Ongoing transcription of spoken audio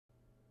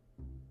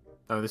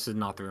Oh, this is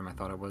not the room I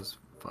thought it was.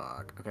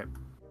 Fuck. Okay.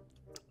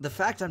 The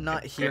fact I'm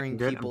not hearing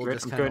people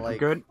just kind of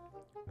like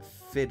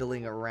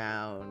fiddling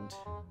around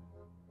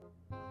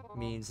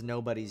means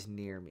nobody's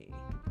near me.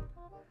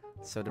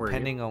 So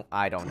depending on,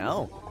 I don't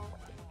know.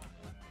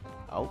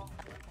 Oh.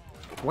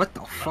 What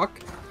the fuck?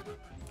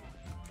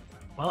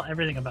 Well,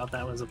 everything about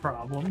that was a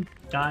problem.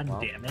 God Well.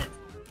 damn it.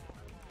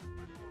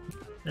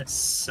 This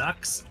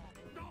sucks.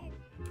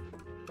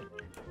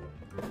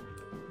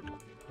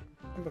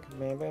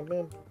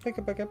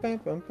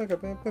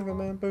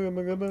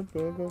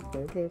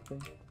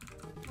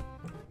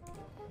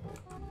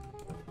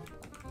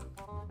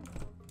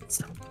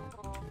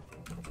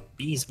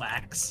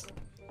 Beeswax.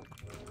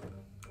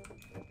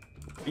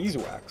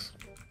 Beeswax.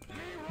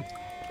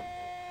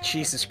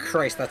 Jesus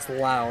Christ, that's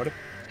loud.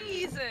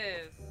 Jesus.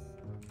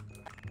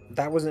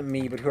 That wasn't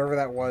me, but whoever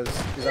that was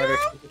is either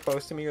super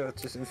close to me or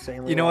that's just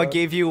insanely You know loud. what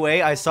gave you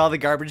away? I saw the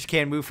garbage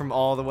can move from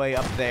all the way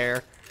up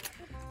there.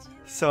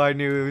 So I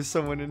knew it was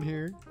someone in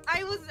here.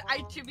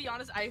 To be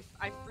honest, I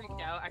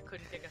freaked out. I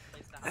couldn't pick a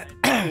place to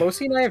hide.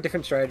 Losi and I have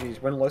different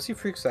strategies. When Losi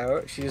freaks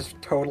out, she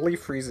just totally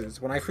freezes.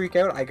 When I freak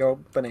out, I go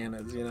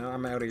bananas, you know?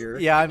 I'm out of here.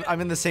 Yeah,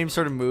 I'm in the same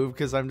sort of move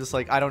because I'm just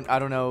like I don't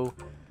know.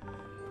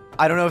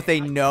 I don't know if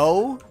they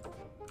know.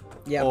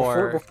 Yeah,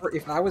 or... before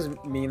if I was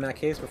me in that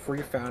case, before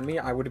you found me,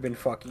 I would have been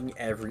fucking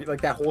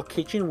like that whole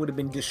kitchen would have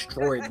been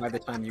destroyed by the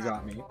time you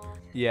got me.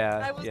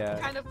 Yeah, I was yeah.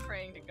 kind of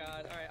praying to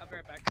God. Alright, I'll be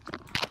right back.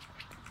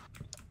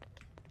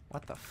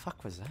 What the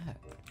fuck was that?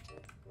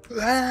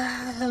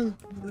 I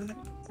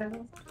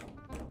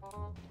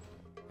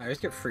always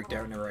get freaked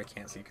out whenever I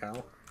can't see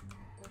Kyle.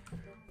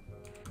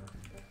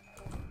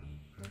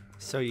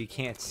 So you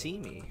can't see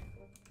me.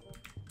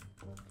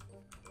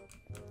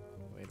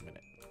 Wait a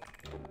minute.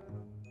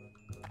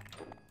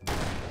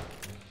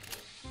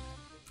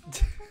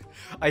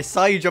 I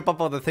saw you jump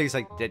up on the things.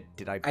 Like, did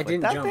I? Put I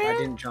didn't that jump. there? I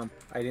didn't jump.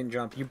 I didn't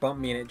jump. You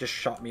bumped me and it just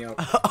shot me up.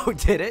 Oh,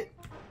 did it?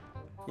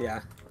 Yeah.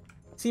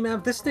 See,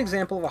 man, this is an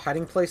example of a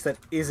hiding place that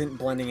isn't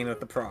blending in with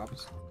the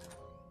props.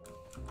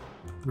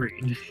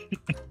 Read.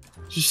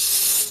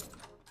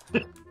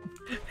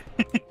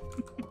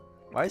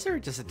 Why is there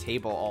just a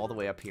table all the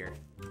way up here?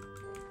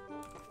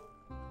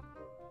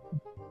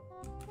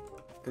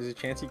 There's a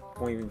chance he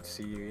won't even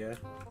see you, yeah?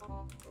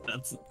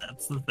 That's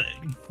the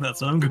thing.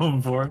 That's what I'm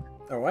going for.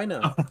 Oh, I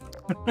know.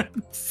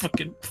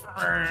 Fucking.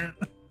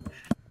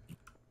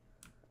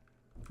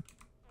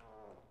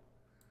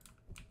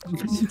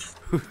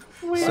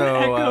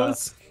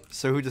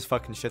 So who just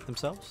fucking shit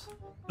themselves?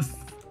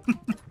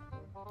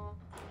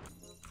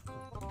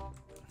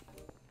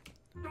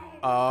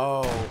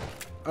 Oh.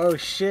 Oh,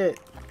 shit.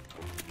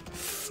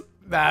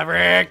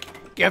 Maverick,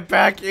 get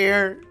back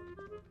here.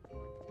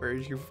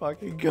 Where'd you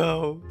fucking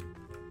go?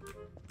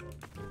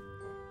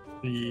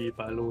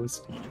 Viva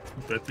los,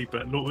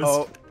 viva los.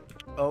 Oh.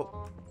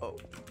 Oh. Oh.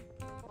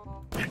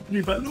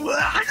 Viva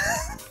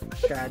los.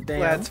 God damn.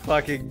 Let's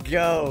fucking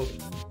go.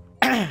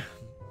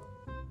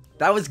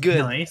 That was good.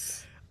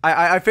 Nice.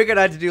 I figured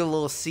I had to do a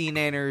little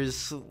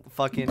C-nanners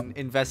fucking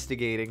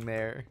investigating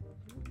there.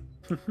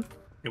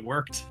 It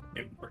worked.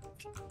 It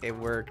worked. It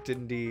worked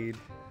indeed.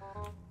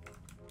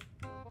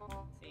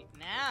 See,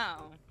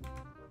 now.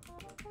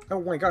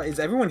 Oh my god, is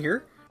everyone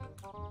here?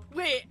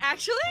 Wait,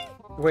 actually?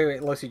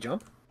 Wait, Lucy,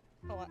 jump.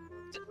 Hold on.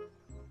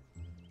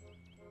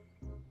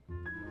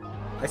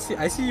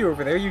 I see you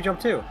over there, you jump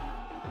too.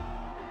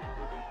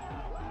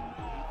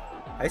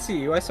 I see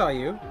you, I saw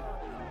you.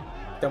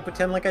 Don't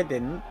pretend like I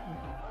didn't.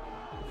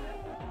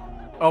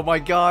 Oh my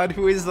god,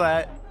 who is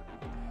that?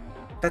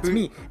 That's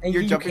me. And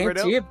you're you jumping can't right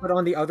see out? it, but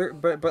on the other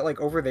but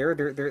like over there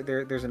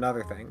there's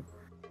another thing.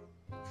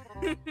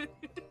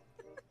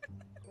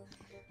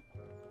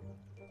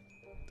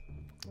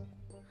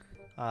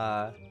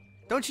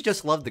 Don't you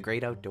just love the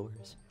great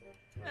outdoors?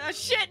 Oh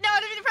shit, no, I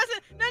didn't mean to press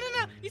it! No!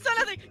 You saw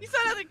nothing! You saw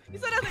nothing! You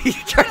saw nothing! You You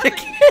saw tried to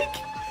nothing! kick!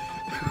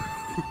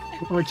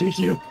 I'm gonna kick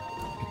you.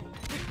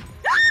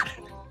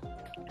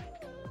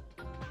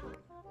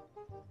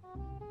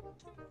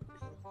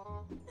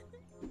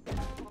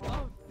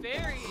 Oh,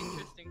 very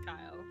interesting,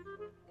 Kyle.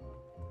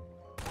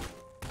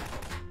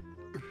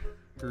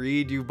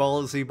 Reed, you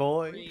ballsy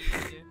boy. Reed.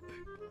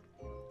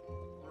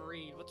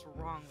 Reed, what's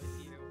wrong with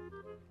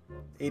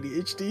you?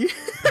 ADHD.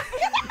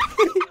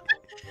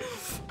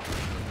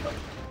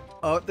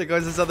 Oh, there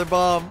goes this other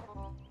bomb.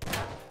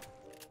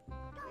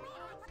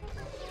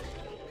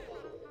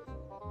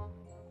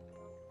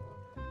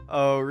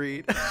 Oh,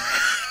 Reed. Get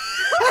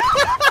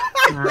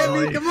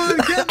me, come on,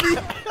 get me!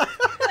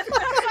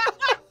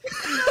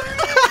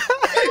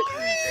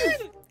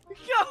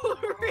 Go,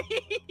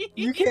 Reed!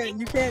 You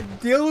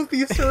can't deal with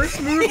these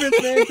first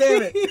movements, man,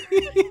 damn it.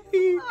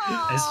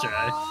 Nice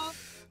try. Aw,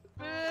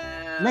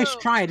 boo. Nice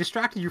try, I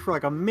distracted you for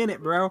like a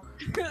minute, bro.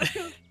 Boo.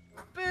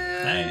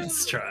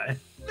 Nice try.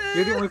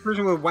 You're the only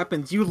person with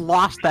weapons, you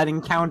lost that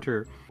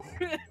encounter.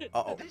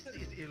 Uh-oh. This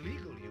is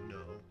illegal, you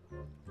know.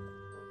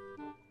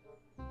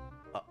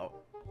 Uh-oh.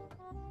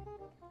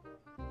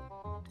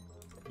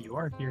 You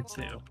are here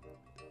too.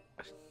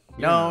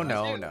 No,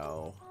 no,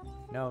 no.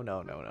 No,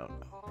 no, no, no,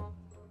 no.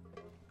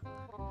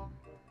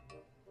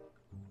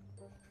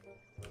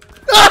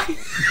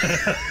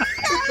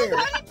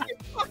 How did you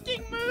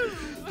fucking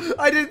move?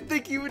 I didn't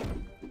think you would.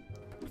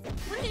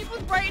 When he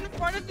was right in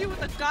front of you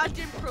with a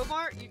goddamn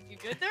crowbar, you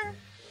good there?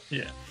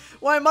 Yeah.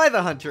 Why am I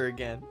the hunter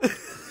again?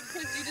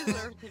 Because you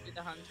deserve to be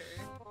the hunter.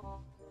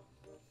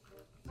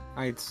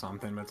 I had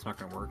something, but it's not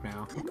gonna work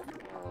now.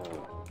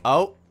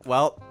 Oh,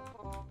 well.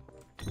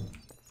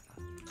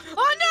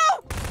 Oh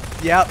no!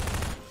 Yep.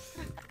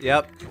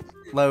 Yep.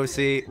 Low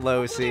C,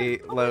 low C,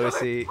 low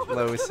C,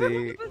 low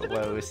C,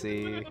 low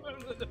C.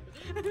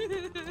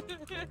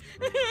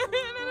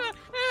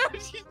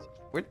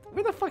 Where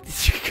the fuck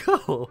did you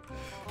go?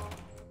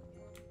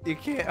 You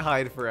can't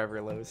hide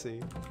forever, low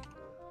C.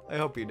 I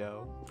hope you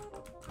know.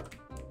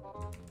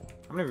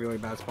 I'm in a really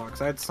bad spot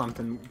because I had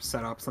something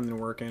set up, something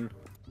working.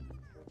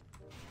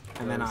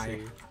 And then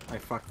I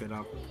fucked it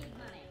up.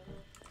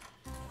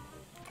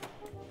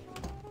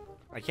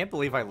 I can't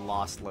believe I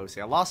lost low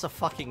C. I lost a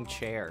fucking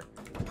chair.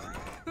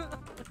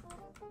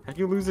 How'd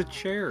you lose a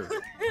chair?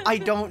 I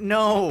don't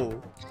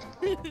know.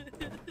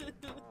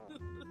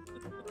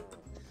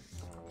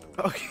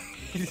 Okay.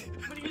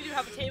 What do you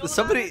have a table?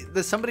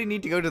 Does somebody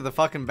need to go to the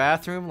fucking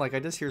bathroom? Like I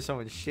just hear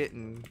someone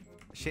shitting,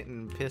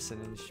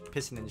 pissing and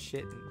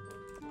shitting.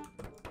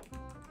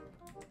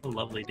 A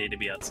lovely day to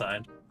be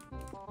outside.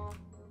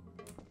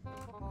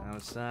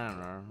 Outside,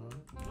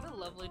 What a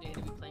lovely day to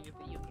be playing a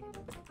video game.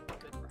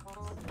 Good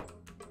friends.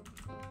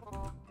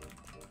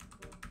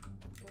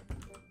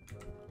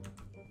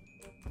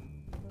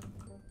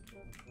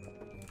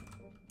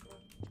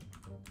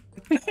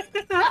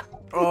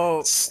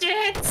 Oh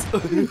Shit!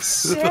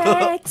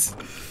 Shit!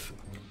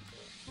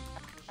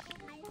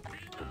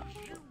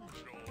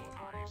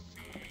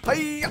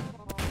 Hi!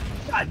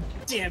 God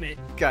damn it!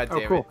 God damn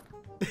Oh, cool.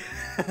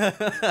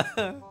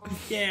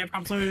 Yeah,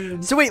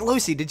 Popsoon! So wait,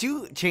 Lucy, did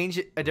you change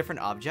a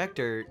different object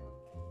or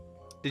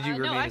did you No,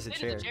 remain I as a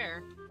stayed in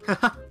chair? the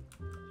chair.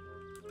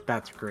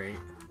 That's great.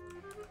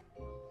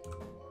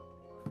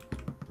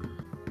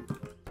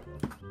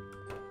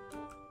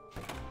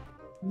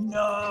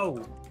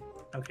 No!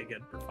 Okay,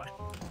 good. We're fine.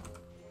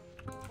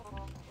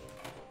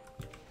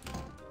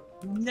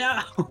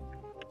 No!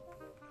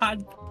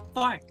 God,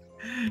 fuck!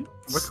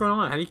 What's going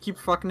on? How do you keep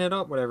fucking it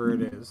up, whatever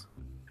it is?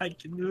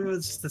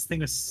 This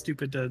thing was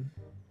stupid to...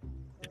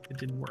 It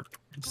didn't work.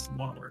 It just didn't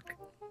want to work.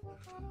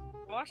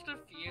 I watched a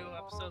few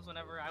episodes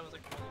whenever I was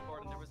like really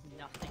bored and there was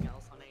nothing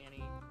else on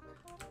Annie.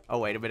 Oh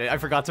wait a minute, I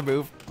forgot to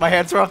move. My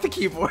hands were off the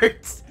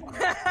keyboards.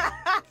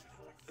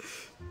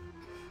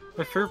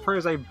 The favorite part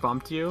is I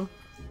bumped you.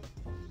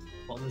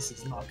 Well, this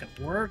is not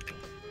gonna work.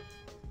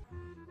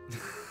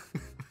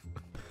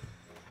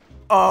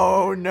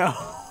 Oh no.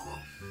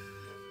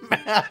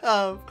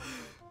 Oh,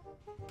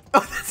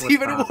 that's What's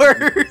even happening?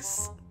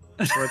 worse.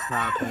 What's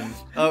happened?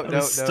 Oh I'm no,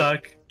 no.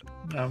 stuck.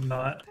 No, I'm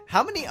not.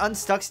 How many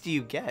unstucks do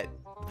you get?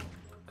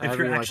 If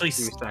Every you're like actually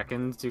 2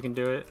 seconds, you can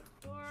do it.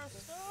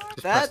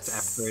 Just That's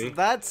press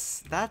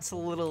F3. that's a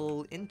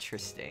little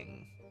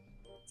interesting.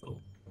 So,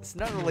 It's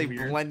not really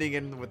Weird. blending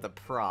in with the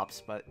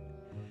props, but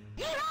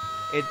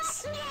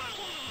it's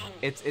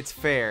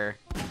fair.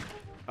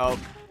 Oh,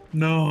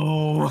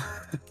 no.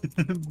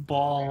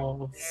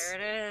 Balls.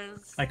 There it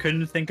is. I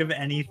couldn't think of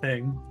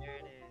anything. There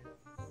it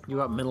is. You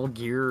got Metal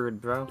Gear,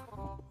 bro.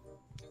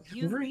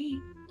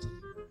 Green.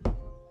 That's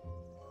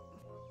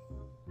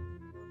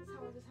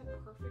how I just have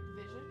perfect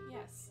vision?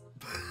 Yes.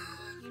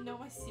 You know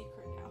my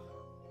secret now.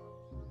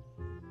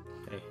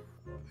 Hey.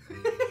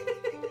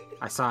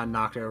 I saw it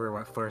knocked over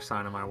what first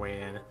sign on my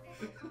way in.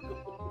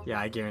 Yeah,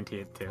 I guarantee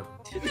it too.